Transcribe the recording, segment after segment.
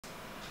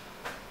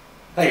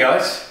Hey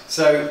guys,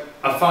 so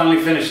I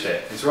finally finished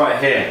it. It's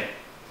right here.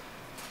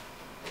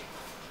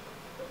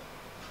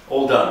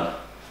 All done.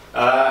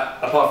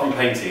 Apart from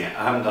painting it,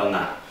 I haven't done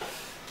that.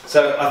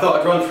 So I thought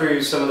I'd run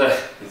through some of the...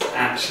 It's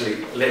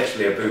actually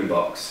literally a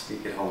boombox. You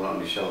can hold it on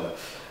your shoulder.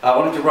 I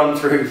wanted to run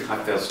through...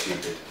 I feel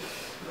stupid.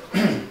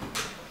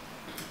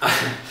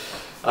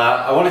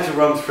 I wanted to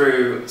run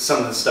through some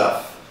of the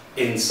stuff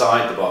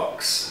inside the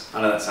box.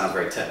 I know that sounds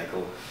very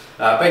technical.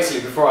 Basically,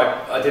 before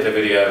I did a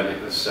video, and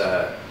it was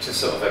just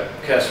sort of a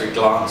cursory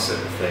glance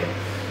at the thing,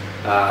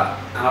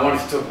 and I wanted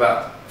to talk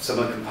about some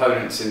of the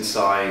components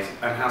inside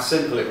and how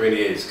simple it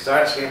really is, because I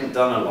actually haven't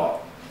done a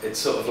lot. It's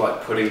sort of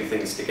like putting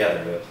things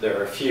together. There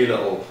are a few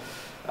little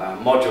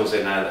modules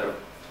in there that have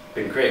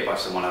been created by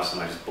someone else,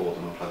 and I just bought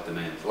them and plugged them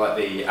in. Like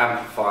the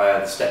amplifier,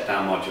 the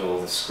step-down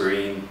module, the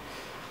screen.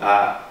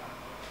 A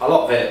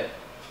lot of the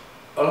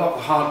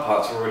hard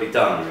parts are already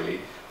done,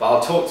 really. But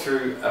I'll talk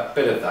through a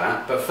bit of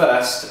that. But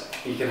first,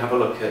 you can have a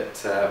look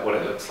at what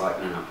it looks like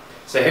now.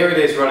 So here it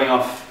is running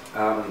off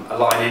a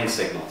line-in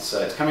signal. So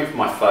it's coming from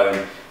my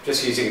phone,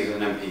 just using it as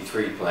an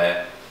MP3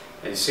 player.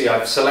 And you see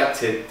I've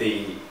selected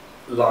the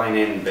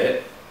line-in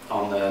bit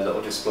on the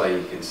little display.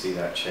 You can see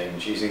that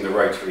change using the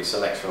Rotary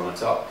selector on the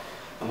top.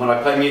 And when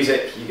I play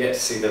music, you get to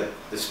see the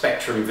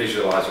spectrum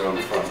visualizer on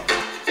the front.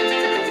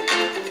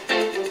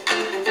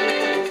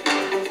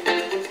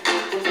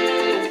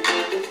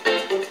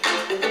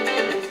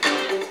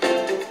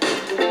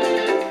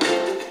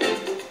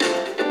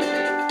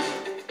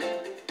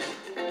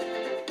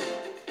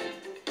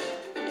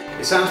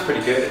 It sounds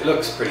pretty good, it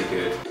looks pretty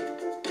good.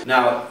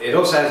 Now, it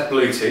also has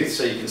Bluetooth,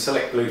 so you can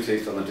select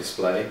Bluetooth on the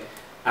display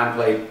and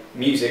play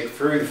music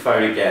through the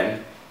phone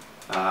again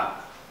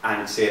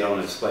and see it on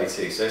the display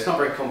too, so it's not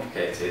very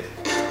complicated.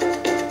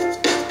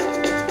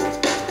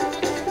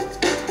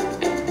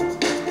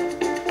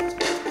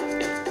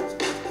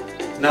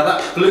 Now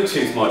that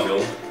Bluetooth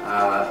module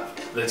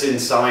that's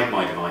inside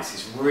my device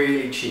is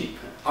really cheap.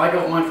 I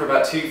got mine for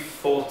about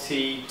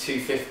 £2.40,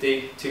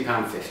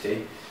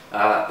 £2.50.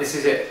 This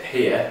is it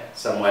here,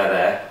 somewhere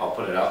there. I'll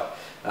put it up,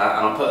 and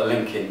I'll put a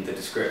link in the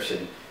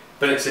description.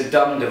 But it's a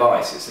dumb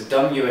device, it's a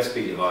dumb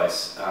USB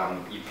device.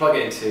 You plug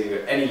it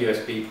into any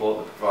USB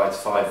port that provides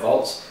 5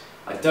 volts.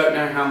 I don't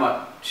know how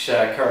much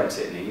current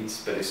it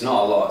needs, but it's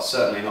not a lot,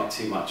 certainly not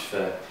too much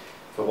for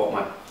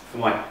my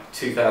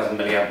 2000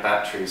 milliamp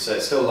battery, so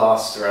it still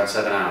lasts around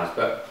 7 hours.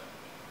 But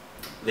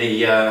all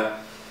you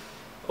have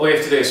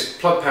to do is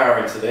plug power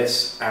into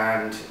this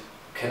and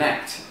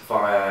connect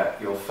via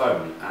your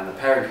phone, and the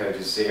pairing code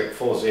is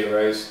 4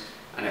 zeros,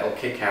 and it'll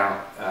kick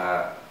out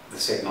the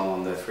signal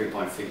on the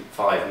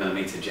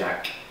 3.5mm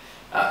jack.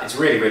 It's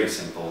really, really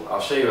simple.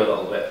 I'll show you a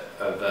little bit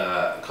of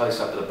a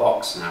close-up of the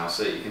box now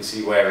so that you can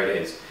see where it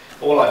is.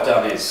 All I've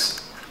done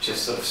is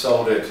just sort of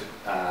soldered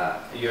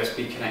a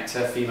USB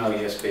connector, female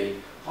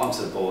USB,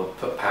 onto the board,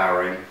 put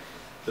power in.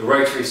 The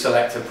Rotary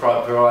selector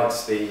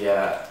provides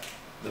the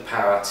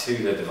power to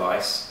the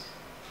device,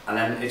 and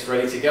then it's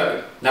ready to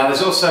go. Now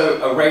there's also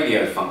a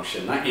radio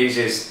function that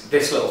uses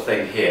this little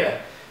thing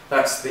here.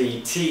 That's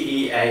the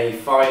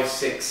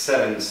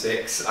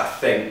TEA5676, I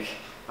think.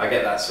 I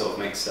get that sort of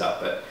mixed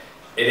up, but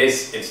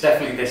it's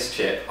definitely this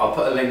chip. I'll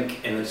put a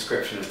link in the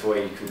description as to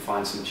where you can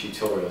find some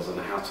tutorials on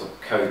how to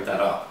code that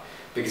up,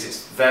 because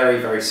it's very,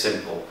 very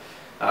simple.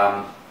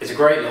 It's a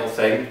great little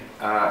thing.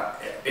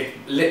 It's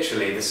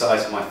literally the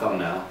size of my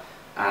thumbnail,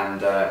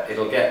 and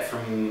it'll get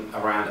from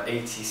around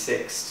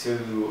 86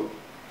 to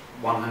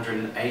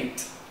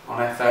 108 on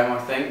FM, I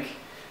think.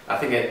 I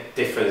think it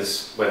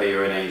differs whether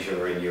you're in Asia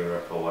or in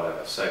Europe or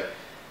whatever. So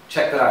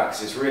check that out,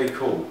 because it's really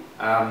cool.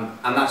 And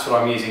that's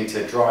what I'm using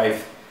to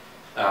drive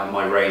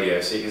my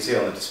radio. So you can see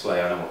on the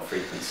display, I know what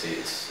frequency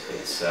it's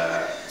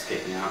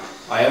kicking out.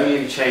 I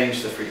only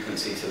change the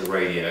frequency to the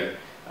radio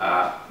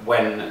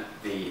when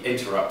the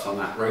interrupt on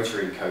that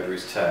rotary encoder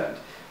is turned.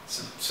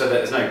 So that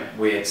there's no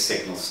weird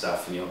signal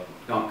stuff and you're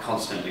not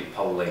constantly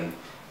polling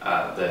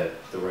the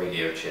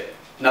radio chip.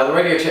 Now the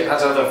radio chip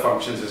has other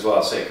functions as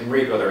well, so it can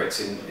read whether it's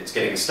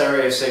getting a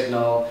stereo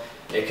signal.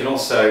 It can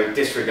also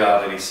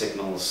disregard any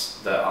signals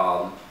that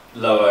are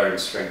lower in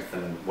strength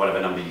than whatever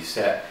number you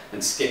set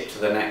and skip to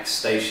the next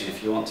station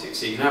if you want to.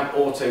 So you can have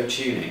auto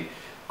tuning.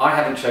 I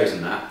haven't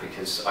chosen that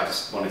because I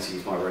just wanted to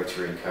use my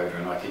rotary encoder,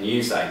 and I can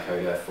use that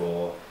encoder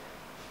for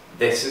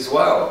this as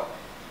well.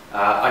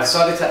 I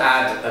decided to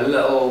add a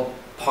little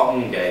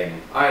Pong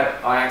game.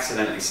 I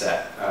accidentally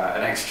set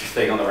an extra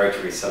thing on the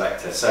Rotary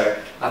selector, so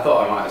I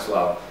thought I might as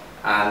well.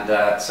 And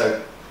so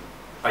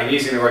I'm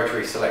using the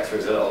Rotary selector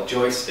as a little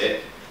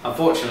joystick.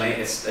 Unfortunately,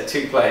 it's a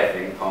 2-player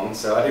thing, Pong,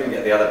 so I didn't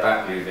get the other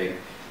bat moving.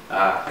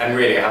 And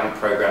really, I haven't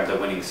programmed a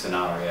winning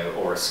scenario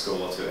or a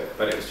score to it,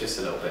 but it was just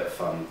a little bit of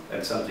fun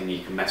and something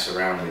you can mess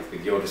around with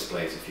your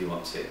displays if you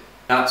want to.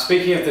 Now,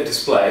 speaking of the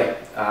display,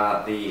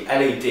 the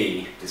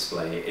LED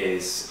display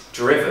is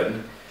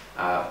driven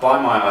by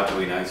my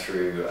Arduino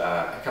through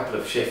a couple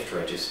of shift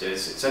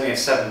registers. It's only a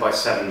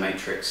 7x7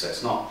 matrix, so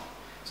it's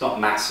not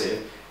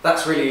massive.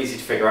 That's really easy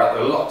to figure out.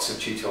 There are lots of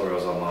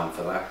tutorials online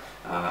for that.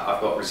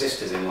 I've got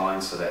resistors in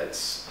line so that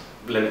it's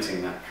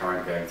limiting that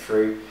current going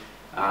through.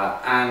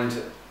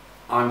 And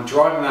I'm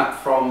driving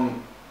that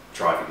from,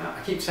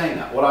 I keep saying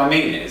that. What I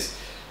mean is,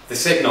 the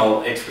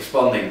signal it's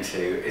responding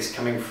to is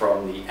coming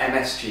from the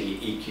MSG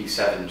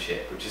EQ7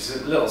 chip, which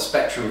is a little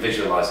spectrum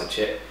visualizer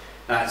chip.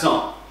 Now it's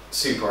not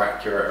super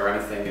accurate or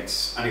anything,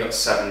 it's only got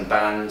 7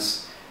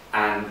 bands,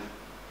 and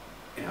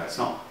you know, it's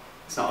not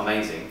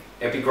amazing.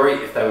 It'd be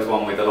great if there was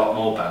one with a lot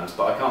more bands,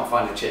 but I can't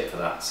find a chip for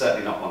that,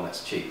 certainly not one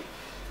that's cheap.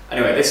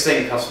 Anyway, this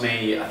thing cost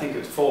me, I think it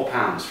was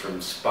 £4 from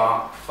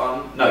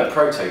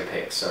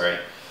Protopix, sorry.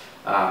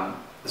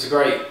 It's a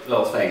great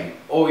little thing.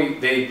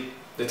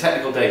 The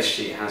technical data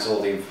sheet has all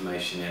the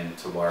information in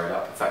to wire it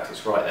up. In fact,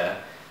 it's right there.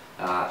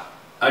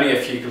 Only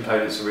a few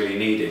components are really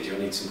needed. You'll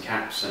need some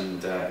caps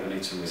and you'll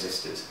need some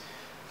resistors.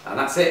 And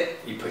that's it.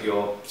 You put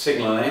your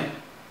signal in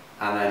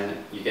and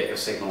then you get your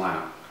signal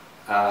out.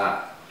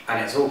 And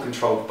it's all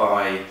controlled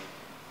by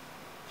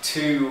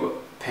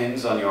 2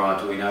 pins on your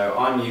Arduino.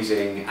 I'm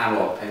using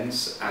analog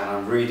pins and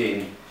I'm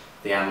reading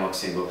the analog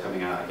signal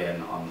coming out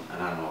again on an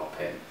analog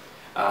pin.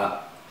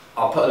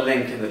 I'll put a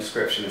link in the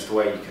description as to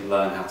where you can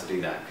learn how to do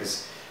that,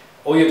 because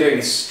all you're doing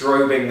is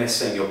strobing this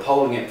thing, you're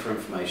polling it for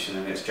information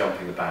and it's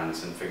jumping the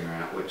bands and figuring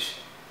out which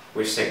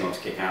signal to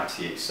kick out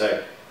to you.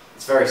 So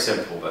it's very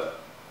simple, but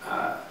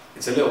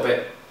it's a little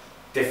bit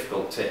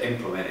difficult to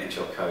implement into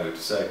your code.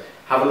 So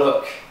have a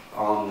look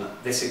on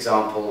this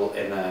example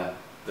in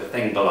the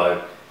thing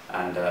below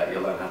and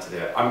you'll learn how to do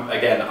it.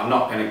 I'm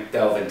not going to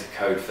delve into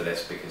code for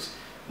this because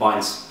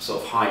mine's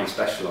sort of highly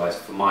specialised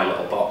for my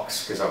little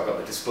box, because I've got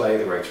the display,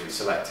 the rotary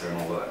selector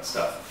and all of that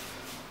stuff.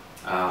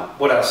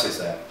 What else is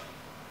there?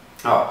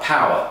 Oh,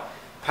 power.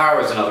 Power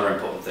is another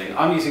important thing.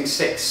 I'm using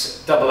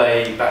 6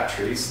 AA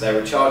batteries,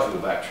 they're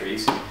rechargeable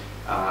batteries, and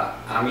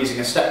I'm using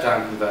a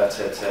step-down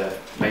converter to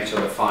make sure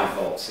that 5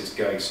 volts is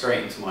going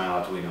straight into my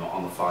Arduino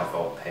on the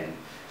 5-volt pin.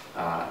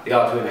 The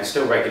Arduino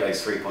still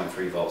regulates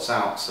 3.3 volts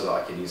out so that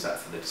I can use that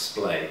for the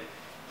display.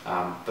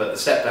 But the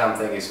step-down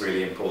thing is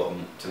really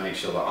important to make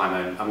sure that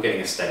I'm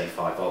getting a steady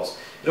 5 volts.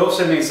 It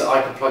also means that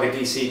I can plug a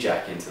DC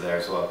jack into there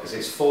as well, because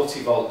it's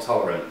 40 volt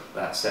tolerant,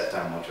 that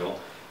step-down module.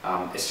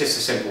 It's just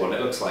a simple one,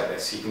 it looks like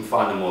this. You can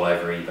find them all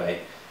over eBay.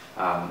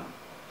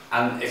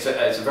 And it's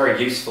a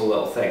very useful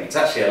little thing. It's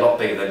actually a lot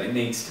bigger than it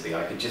needs to be.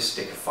 I could just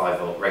stick a 5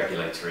 volt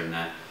regulator in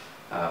there.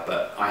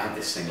 But I had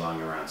this thing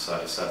lying around, so I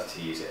decided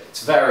to use it.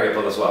 It's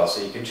variable as well,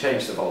 so you can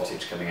change the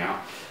voltage coming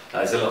out.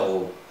 There's a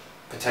little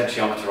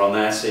potentiometer on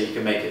there, so you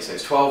can make it so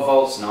it's 12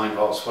 volts, 9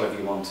 volts, whatever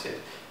you wanted.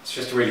 It's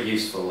just a really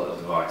useful little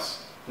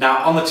device.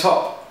 Now on the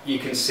top you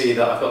can see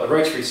that I've got the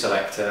rotary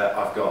selector,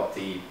 I've got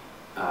the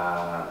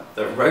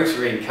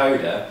rotary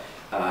encoder,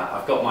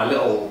 I've got my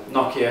little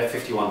Nokia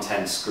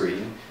 5110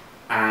 screen,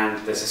 and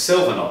there's a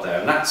silver knob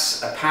there, and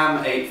that's a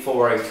PAM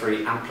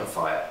 8403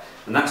 amplifier.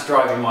 And that's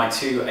driving my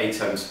 2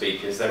 8-ohm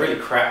speakers. They're really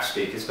crap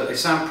speakers, but they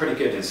sound pretty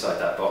good inside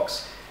that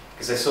box,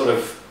 because they're sort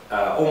of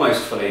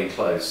almost fully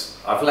enclosed.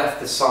 I've left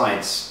the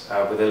sides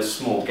with a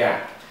small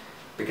gap,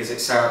 because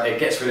it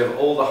gets rid of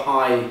all the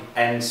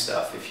high-end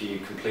stuff if you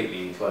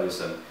completely enclose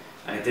them,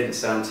 and it didn't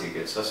sound too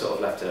good, so I sort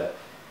of left a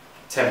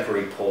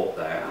temporary port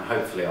there, and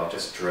hopefully I'll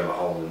just drill a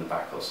hole in the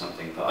back or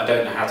something, but I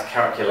don't know how to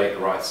calculate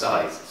the right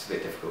size. It's a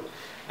bit difficult.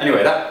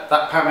 Anyway,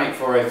 that PAM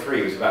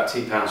 8403 was about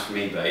 £2 from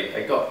eBay.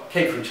 It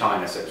came from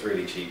China, so it's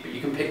really cheap, but you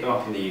can pick them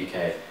up in the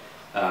UK.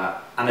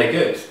 And they're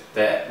good.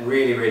 They're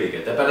really, really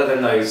good. They're better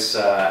than those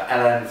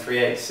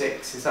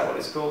LN386, is that what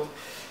it's called?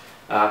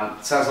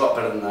 Sounds a lot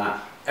better than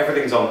that.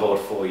 Everything's on board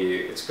for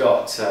you. It's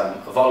got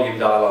a volume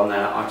dial on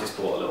there. I've just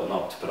bought a little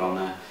knob to put on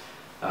there.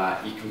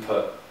 You can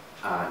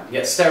you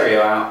get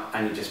stereo out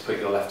and you just put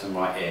your left and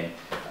right in.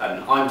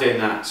 And I'm doing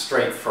that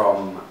straight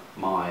from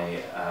my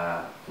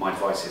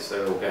devices.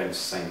 They're all going to the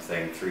same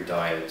thing through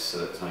diodes, so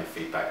that there's no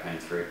feedback going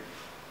through.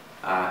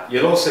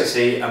 You'll also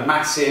see a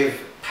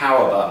massive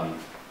power button.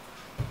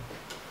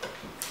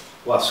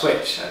 Well,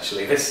 switch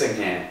actually, this thing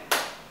here.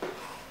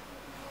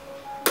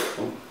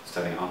 Oh, it's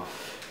turning it on.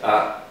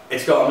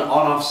 It's got an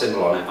on-off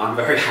symbol on it. I'm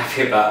very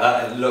happy about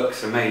that. It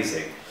looks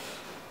amazing.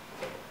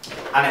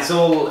 And it's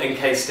all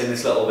encased in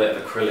this little bit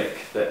of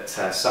acrylic that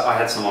so I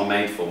had someone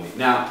made for me.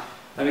 Now,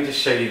 let me just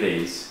show you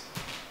these.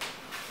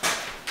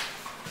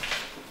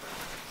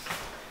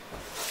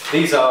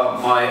 These are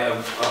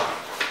my,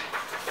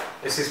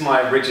 this is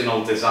my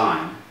original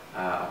design.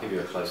 I'll give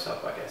you a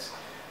close-up, I guess.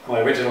 My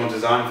original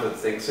design for the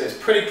thing, so it's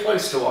pretty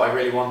close to what I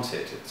really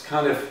wanted. It's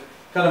kind of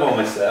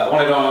almost there. I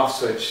wanted an on-off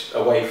switch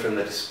away from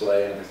the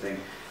display and everything.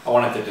 I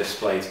wanted the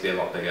display to be a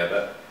lot bigger,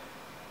 but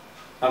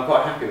I'm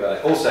quite happy about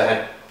it. Also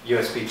had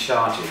USB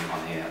charging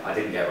on here. I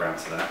didn't get around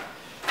to that.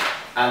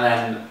 And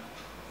then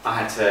I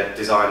had to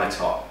design the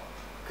top,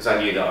 because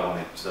I knew that I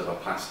wanted sort of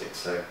plastic,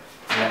 so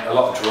a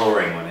lot of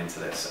drawing went into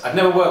this. I've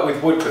never worked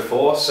with wood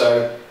before,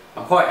 so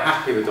I'm quite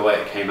happy with the way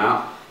it came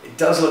out. It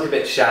does look a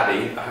bit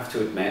shabby, I have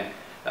to admit,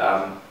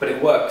 but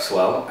it works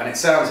well and it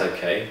sounds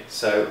okay,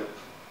 so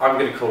I'm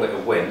going to call it a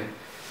win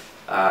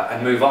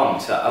and move on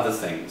to other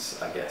things,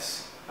 I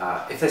guess.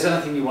 If there's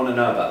anything you want to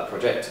know about the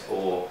project,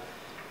 or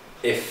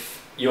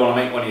if you want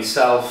to make one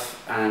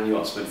yourself and you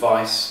want some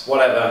advice,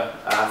 whatever,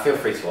 feel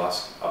free to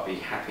ask. I'll be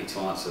happy to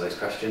answer those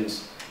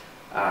questions.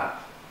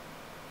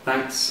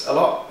 Thanks a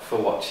lot for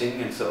watching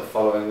and sort of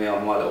following me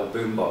on my little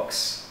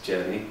Boombox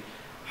journey.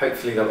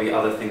 Hopefully there'll be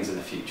other things in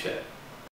the future.